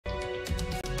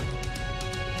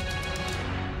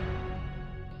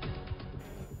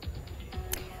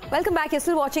Welcome back. You're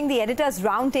still watching the Editors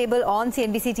Roundtable on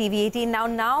CNBC-TV18.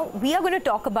 Now we are going to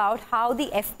talk about how the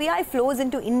FPI flows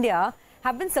into India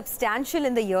have been substantial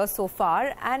in the year so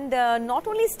far, and not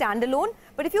only standalone,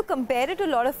 but if you compare it to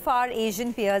a lot of our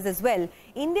Asian peers as well.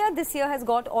 India this year has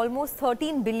got almost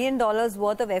 $13 billion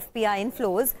worth of FPI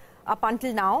inflows up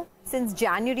until now, since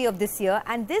January of this year,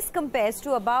 and this compares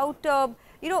to about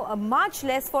much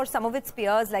less for some of its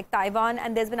peers like Taiwan,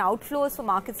 and there's been outflows for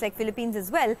markets like Philippines as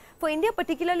well. For India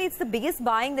particularly, it's the biggest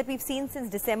buying that we've seen since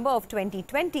December of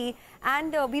 2020,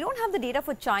 and we don't have the data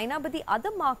for China, but the other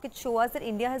markets show us that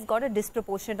India has got a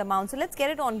disproportionate amount. So let's get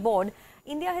it on board.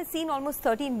 India has seen almost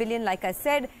 13 billion, like I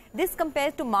said. This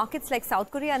compares to markets like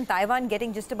South Korea and Taiwan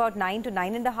getting just about $9 to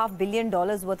 $9.5 billion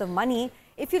worth of money.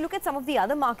 If you look at some of the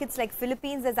other markets like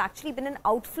Philippines, there's actually been an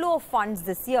outflow of funds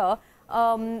this year.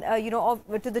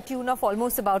 To the tune of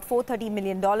almost about $430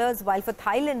 million, while for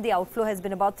Thailand, the outflow has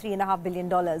been about $3.5 billion.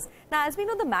 Now, as we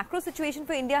know, the macro situation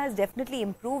for India has definitely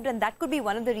improved, and that could be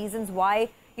one of the reasons why,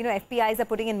 FPIs are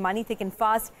putting in money thick and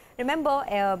fast.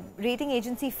 Remember, rating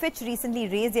agency Fitch recently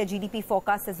raised their GDP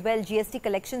forecast as well. GST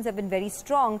collections have been very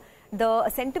strong. The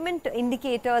sentiment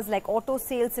indicators like auto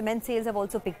sales, cement sales have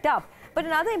also picked up. But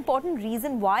another important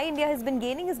reason why India has been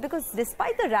gaining is because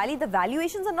despite the rally, the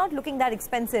valuations are not looking that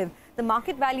expensive. The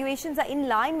market valuations are in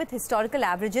line with historical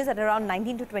averages at around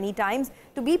 19 to 20 times.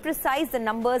 To be precise, the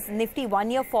numbers Nifty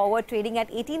 1 year forward trading at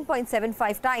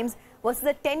 18.75 times versus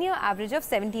the 10-year average of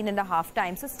 17.5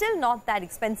 times. So still not that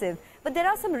expensive. But there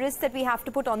are some risks that we have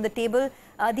to put on the table.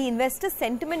 The investor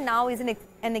sentiment now is in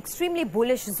an extremely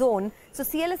bullish zone. So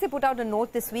CLSA put out a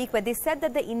note this week where they said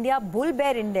that the India Bull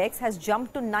Bear Index has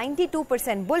jumped to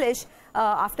 92% bullish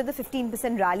after the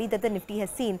 15% rally that the Nifty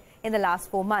has seen in the last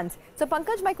 4 months. So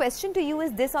Pankaj, my question to you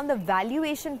is this on the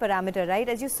valuation parameter, right?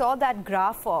 As you saw that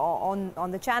graph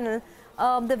on the channel,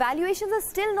 the valuations are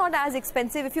still not as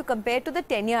expensive if you compare to the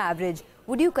 10-year average.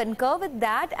 Would you concur with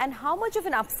that? And how much of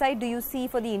an upside do you see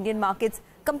for the Indian markets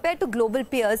compared to global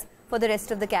peers for the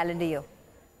rest of the calendar year?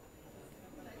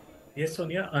 Yes,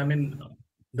 Sonia. I mean,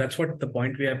 that's what the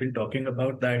point we have been talking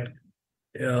about, that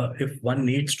if one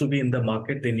needs to be in the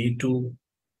market, they need to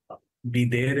be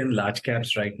there in large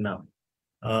caps right now.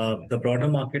 The broader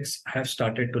markets have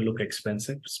started to look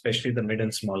expensive, especially the mid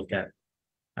and small cap.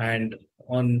 And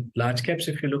on large caps,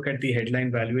 if you look at the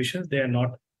headline valuations, they are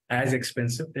not as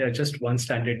expensive. They are just one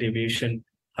standard deviation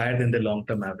higher than the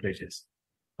long-term averages.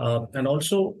 And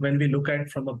also, when we look at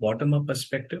from a bottom-up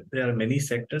perspective, there are many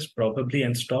sectors, probably,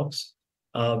 and stocks,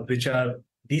 which are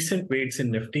decent weights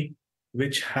in Nifty,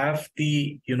 which have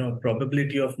the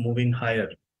probability of moving higher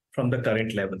from the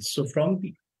current levels. So from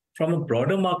a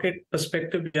broader market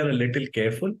perspective, we are a little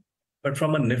careful. But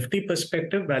from a Nifty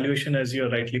perspective, valuation, as you're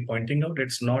rightly pointing out,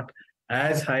 it's not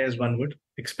as high as one would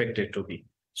expect it to be.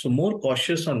 So more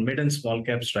cautious on mid and small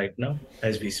caps right now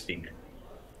as we speak.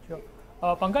 Sure.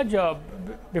 Pankaj,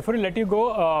 before I let you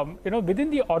go,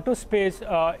 within the auto space,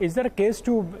 is there a case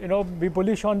to be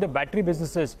bullish on the battery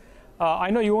businesses? I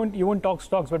know you won't talk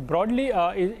stocks, but broadly,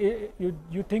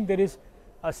 you think there is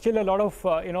still a lot of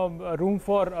room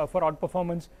for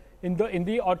outperformance in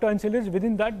the auto ancillaries,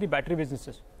 within that the battery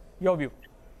businesses. Your view.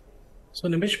 So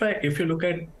Nimish bhai, if you look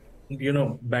at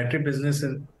battery business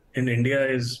in India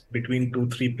is between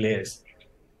 2-3 players,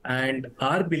 and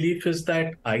our belief is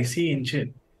that IC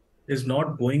engine is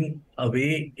not going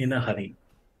away in a hurry,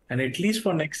 and at least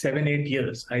for next 7-8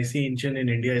 years, IC engine in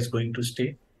India is going to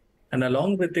stay, and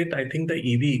along with it, I think the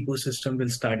EV ecosystem will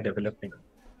start developing.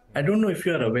 I don't know if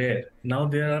you are aware, now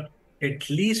there are at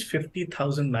least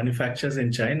 50,000 manufacturers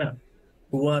in China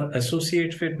who are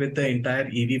associated with the entire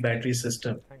EV battery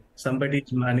system. Somebody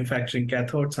is manufacturing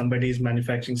cathode, somebody is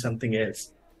manufacturing something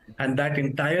else. And that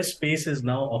entire space is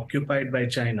now occupied by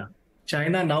China.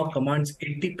 China now commands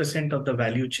 80% of the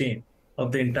value chain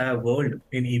of the entire world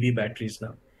in EV batteries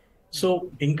now. So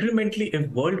incrementally, if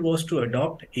world was to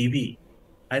adopt EV,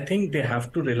 I think they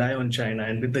have to rely on China.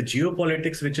 And with the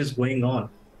geopolitics which is going on,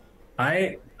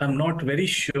 I am not very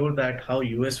sure that how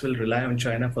US will rely on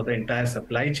China for the entire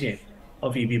supply chain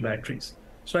of EV batteries.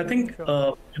 So I think,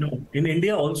 in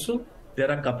India also, there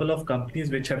are a couple of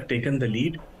companies which have taken the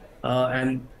lead,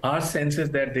 and our sense is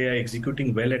that they are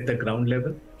executing well at the ground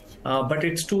level. But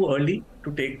it's too early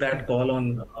to take that call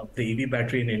on the EV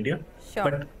battery in India. Sure.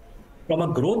 But from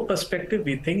a growth perspective,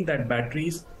 we think that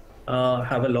batteries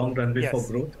have a long runway for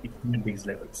growth even at these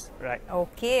levels. Right.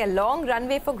 Okay, a long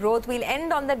runway for growth. We'll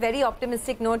end on that very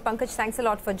optimistic note. Pankaj, thanks a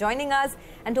lot for joining us.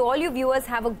 And to all you viewers,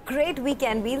 have a great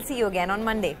weekend. We'll see you again on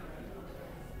Monday.